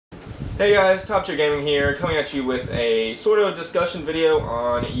Hey guys, Top Tier Gaming here, coming at you with a sort of discussion video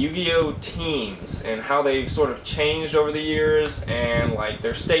on Yu-Gi-Oh teams and how they've sort of changed over the years and like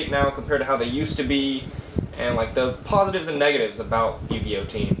their state now compared to how they used to be and like the positives and negatives about Yu-Gi-Oh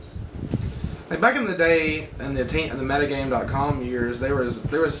teams. Like back in the day, in the metagame.com years, there was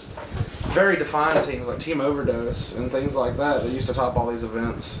very defined teams like Team Overdose and things like that that used to top all these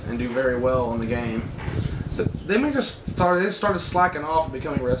events and do very well in the game. So then they started slacking off and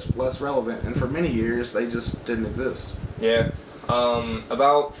becoming less relevant, and for many years they just didn't exist. Yeah.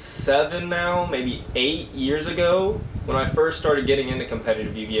 About 7 now, maybe 8 years ago, when I first started getting into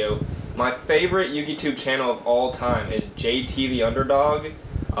competitive Yu-Gi-Oh, my favorite Yu-Gi-Tube channel of all time is JT the Underdog.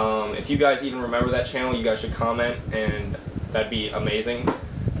 If you guys even remember that channel, you guys should comment, and that'd be amazing.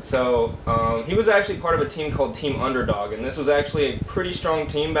 So, he was actually part of a team called Team Underdog, and this was actually a pretty strong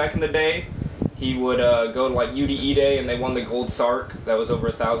team back in the day. He would go to like UDE Day, and they won the Gold Sark. That was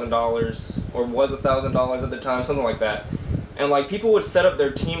over $1,000, or was $1,000 at the time, something like that. And like people would set up their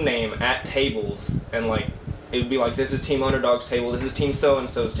team name at tables, and like it would be like, this is Team Underdog's table, this is Team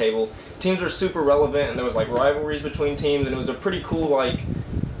So-and-so's table. Teams were super relevant, and there was like rivalries between teams, and it was a pretty cool like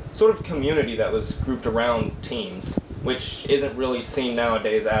sort of community that was grouped around teams, which isn't really seen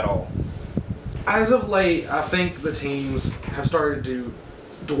nowadays at all. As of late, I think the teams have started to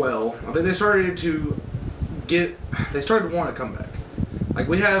dwell. I think they started to want to come back. Like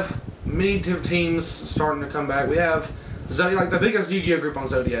we have many teams starting to come back. We have Zodiac, like the biggest Yu-Gi-Oh group on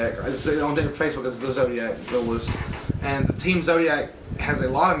Zodiac. On Facebook is the Zodiac list, and the team Zodiac has a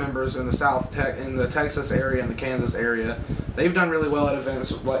lot of members in the in the Texas area and the Kansas area. They've done really well at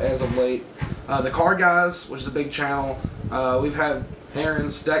events as of late. The Card Guys, which is a big channel, we've had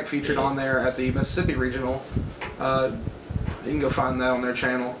Aaron's deck featured on there at the Mississippi Regional. You can go find that on their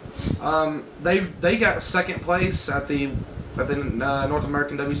channel. They got second place at the North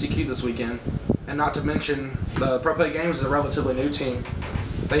American WCQ this weekend, and not to mention the Pro Play Games is a relatively new team.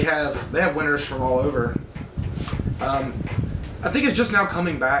 They have winners from all over. I think it's just now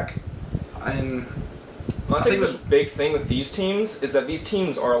coming back, and well, I think the big thing with these teams is that these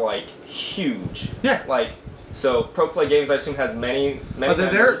teams are like huge. Yeah. Like. So, Pro Play Games, I assume, has many but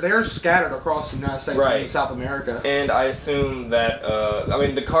they're scattered across the United States and South America. And I assume that, I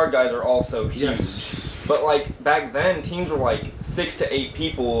mean, the Card Guys are also huge. Yes. But, like, back then, teams were, like, 6 to 8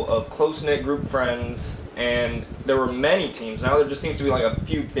 people of close-knit group friends, and there were many teams. Now there just seems to be, like, a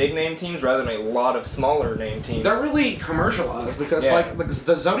few big-name teams rather than a lot of smaller-name teams. They're really commercialized because, like,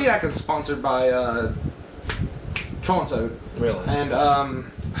 the Zodiac is sponsored by Troll and Toad. Really? And,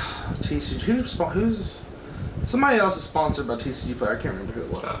 TCG, who's... Somebody else is sponsored by TCG Player. I can't remember who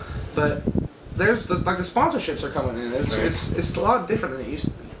it was, but there's the sponsorships are coming in. It's a lot different than it used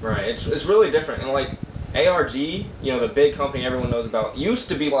to be. Right. It's really different. And like ARG, you know, the big company everyone knows about, used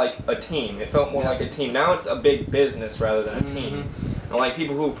to be like a team. It felt more like a team. Now it's a big business rather than a team. And like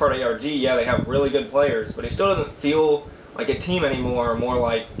people who are part of ARG, yeah, they have really good players, but it still doesn't feel like a team anymore. More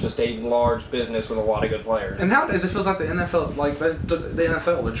like just a large business with a lot of good players. And nowadays it feels like the NFL, like the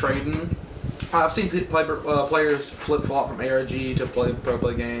NFL, they're trading. I've seen players flip-flop from ARG to Pro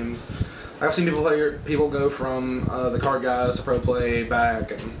Play Games. I've seen people go from the Card Guys to Pro Play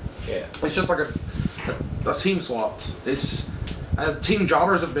back, and it's just like a team swaps. It's Team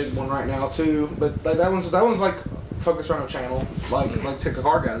Jobber is a big one right now too, but that one's like focused around a channel, like the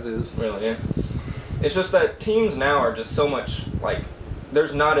Card Guys is. Really, yeah. It's just that teams now are just so much like.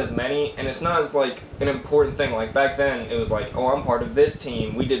 There's not as many, and it's not as, like, an important thing. Like, back then, it was like, oh, I'm part of this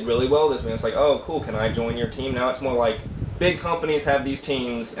team. We did really well this week. It's like, oh, cool, can I join your team? Now it's more like, big companies have these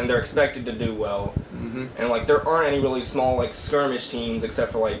teams, and they're expected to do well. And, like, there aren't any really small, like, skirmish teams,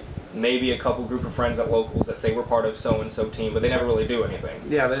 except for, like, maybe a couple group of friends at locals that say we're part of so-and-so team, but they never really do anything.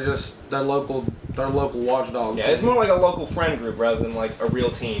 Yeah, they're local watchdog. Yeah, it's more like a local friend group rather than, like, a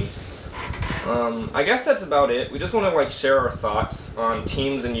real team. I guess that's about it. We just want to like share our thoughts on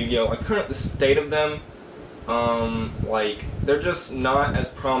teams in Yu-Gi-Oh, like the state of them. Like they're just not as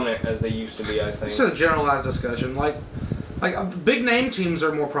prominent as they used to be, I think. It's a generalized discussion. Like big name teams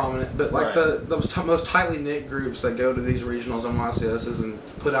are more prominent, but like those most tightly knit groups that go to these regionals and YCSs and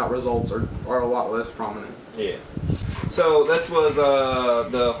put out results are a lot less prominent. Yeah. So this was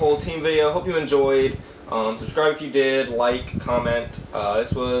the whole team video. Hope you enjoyed. Subscribe if you did, like, comment.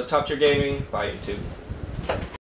 This was Top Tier Gaming by YouTube.